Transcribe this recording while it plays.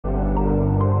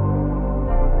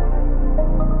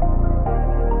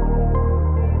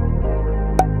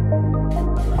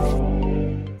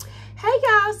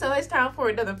it's time for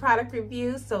another product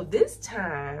review. So this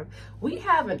time we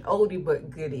have an oldie but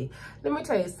goodie. Let me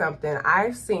tell you something.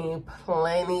 I've seen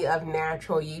plenty of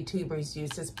natural YouTubers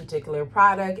use this particular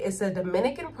product. It's a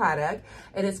Dominican product.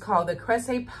 It is called the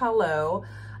Crece Pelo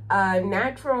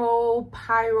Natural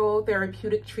Pyro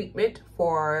Therapeutic Treatment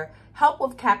for help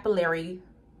with capillary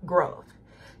growth.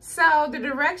 So the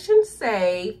directions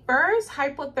say, first, I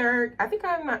think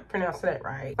I'm not pronouncing that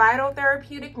right,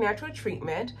 phytotherapeutic natural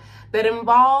treatment that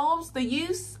involves the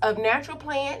use of natural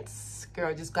plants,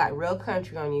 girl just got real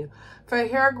country on you, for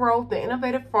hair growth. The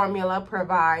innovative formula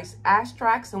provides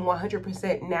extracts and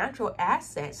 100% natural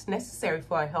assets necessary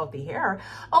for a healthy hair,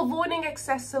 avoiding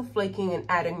excessive flaking and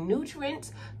adding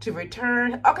nutrients to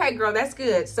return. Okay, girl, that's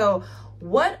good. So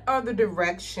what are the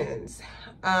directions?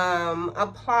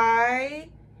 Apply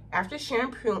after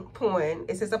shampooing.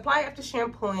 It says apply after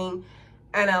shampooing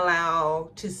and allow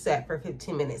to set for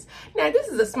 15 minutes. Now, this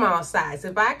is a small size.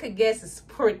 If I could guess, it's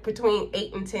between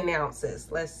 8 and 10 ounces.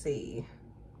 Let's see.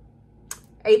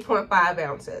 8.5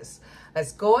 ounces.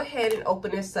 Let's go ahead and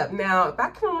open this up. Now, if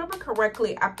I can remember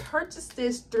correctly, I purchased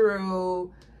this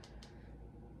through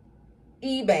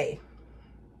eBay.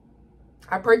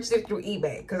 I purchased it through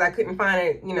eBay because I couldn't find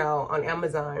it, you know, on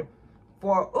Amazon.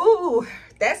 Ooh,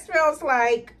 that smells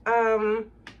like, God,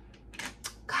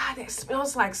 that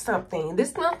smells like something. This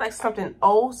smells like something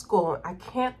old school. I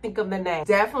can't think of the name.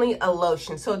 Definitely a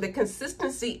lotion. So the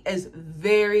consistency is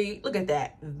very, look at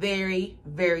that, very,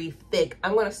 very thick.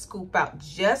 I'm gonna scoop out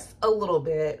just a little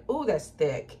bit. Ooh, that's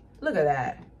thick. Look at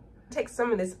that. Take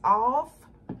some of this off.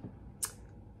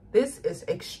 This is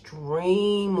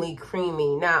extremely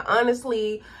creamy. Now,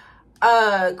 honestly,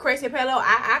 Crece Pelo,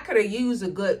 I could have used a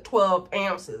good 12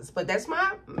 ounces, but that's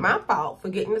my fault for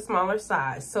getting the smaller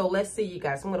size. So let's see, you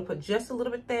guys. I'm gonna put just a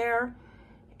little bit there,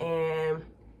 and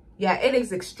yeah, it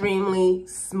is extremely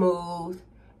smooth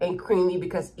and creamy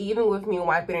because even with me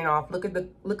wiping it off, look at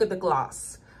the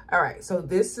gloss. All right, so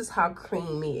this is how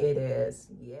creamy it is.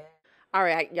 Yeah. All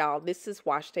right, y'all, this is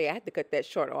wash day. I had to cut that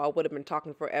short or I would have been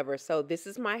talking forever. So this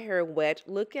is my hair wet.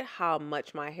 Look at how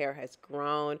much my hair has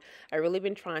grown. I've really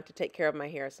been trying to take care of my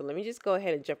hair. So let me just go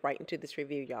ahead and jump right into this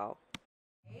review, y'all.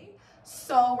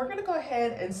 So we're gonna go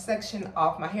ahead and section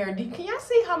off my hair. Can y'all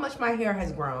see how much my hair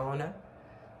has grown?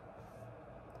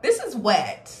 This is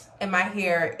wet and my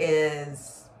hair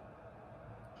is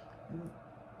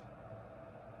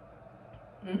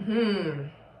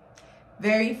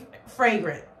very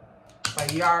fragrant.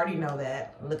 But you already know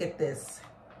that. Look at this.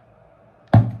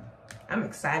 I'm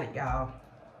excited, y'all.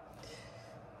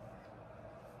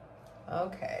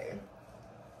 Okay.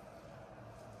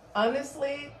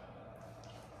 Honestly,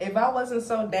 if I wasn't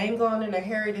so dang on in a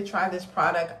hurry to try this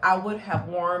product, I would have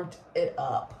warmed it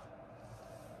up.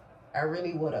 I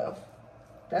really would have.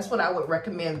 That's what I would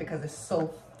recommend because it's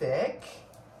so thick.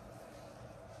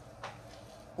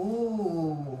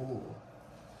 Ooh.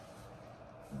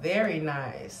 Very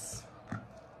nice.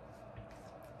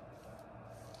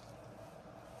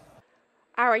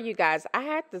 All right, you guys, I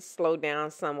had to slow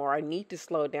down some, or I need to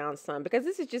slow down some, because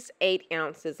this is just 8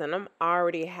 ounces and I'm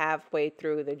already halfway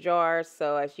through the jar.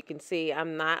 So as you can see,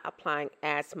 I'm not applying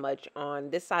as much on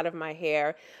this side of my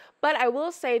hair. But I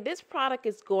will say this product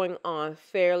is going on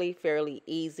fairly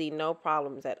easy, no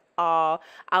problems at all.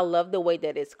 I love the way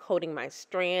that it's coating my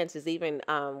strands. It's even,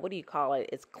 what do you call it?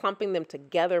 It's clumping them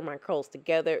together, my curls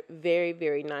together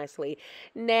very nicely.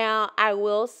 Now, I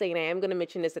will say, and I am going to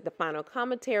mention this at the final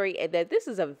commentary, that this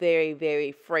is a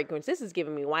very fragrance. This is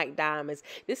giving me white diamonds.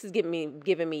 This is giving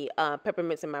me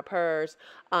peppermints in my purse,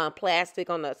 plastic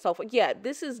on the sofa. Yeah,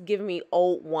 this is giving me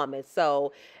old woman.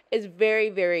 So it's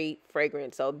very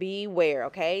fragrant. So beware,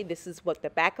 okay? This is what the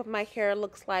back of my hair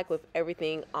looks like with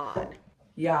everything on.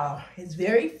 Y'all, it's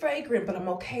very fragrant, but I'm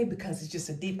okay because it's just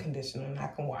a deep conditioner and I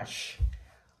can wash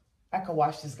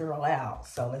this girl out.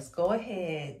 So let's go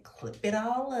ahead, clip it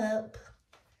all up.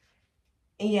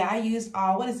 And yeah, I used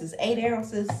all, what is this, 8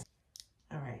 ounces?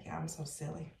 All right, y'all, I'm so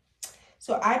silly.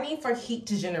 So I need for heat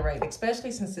to generate,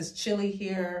 especially since it's chilly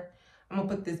here. I'm gonna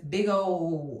put this big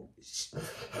old,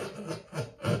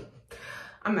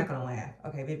 I'm not gonna laugh.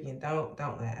 Okay, Vivian, don't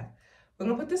laugh. We're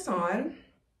gonna put this on.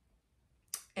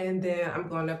 And then I'm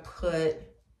gonna put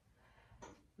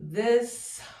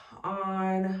this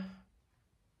on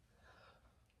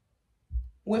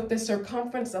with the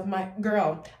circumference of my,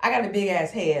 girl, I got a big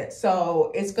ass head,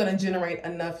 so it's gonna generate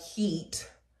enough heat.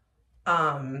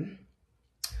 We're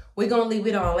gonna leave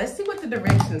it on. Let's see what the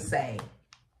directions say.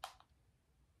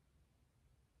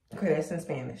 Okay, that's in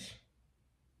Spanish.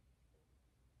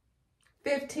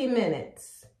 15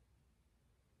 minutes.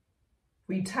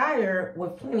 Retire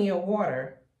with plenty of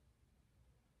water.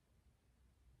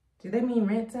 Do they mean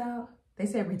rinse out? They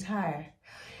said retire.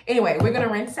 Anyway, we're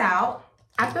gonna rinse out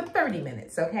after 30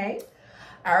 minutes, okay?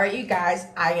 All right, you guys,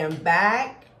 I am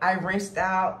back. I rinsed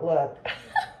out, look.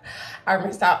 I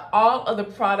rinsed out all of the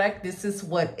product. This is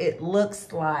what it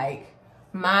looks like.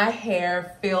 My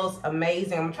hair feels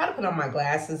amazing. I'm trying to put on my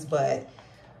glasses, but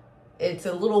it's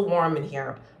a little warm in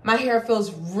here. My hair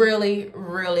feels really,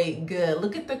 really good.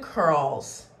 Look at the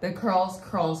curls. The curls,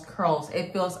 curls, curls.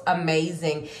 It feels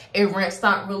amazing. It rinsed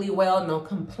out really well, no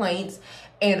complaints.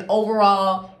 And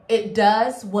overall, it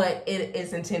does what it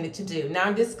is intended to do.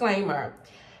 Now, disclaimer,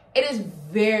 it is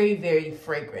very, very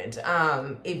fragrant.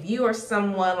 If you are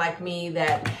someone like me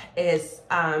that is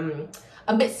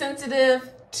a bit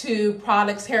sensitive to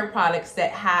products, hair products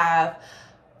that have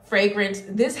fragrance,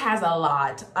 this has a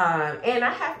lot. And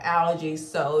I have allergies,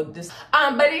 so this,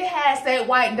 but it has that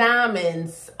white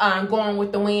diamonds going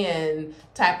with the wind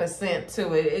type of scent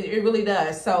to it. It really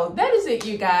does. So that is it,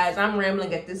 you guys. I'm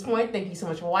rambling at this point. Thank you so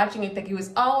much for watching, and thank you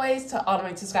as always to all of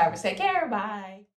my subscribers. Take care. Bye.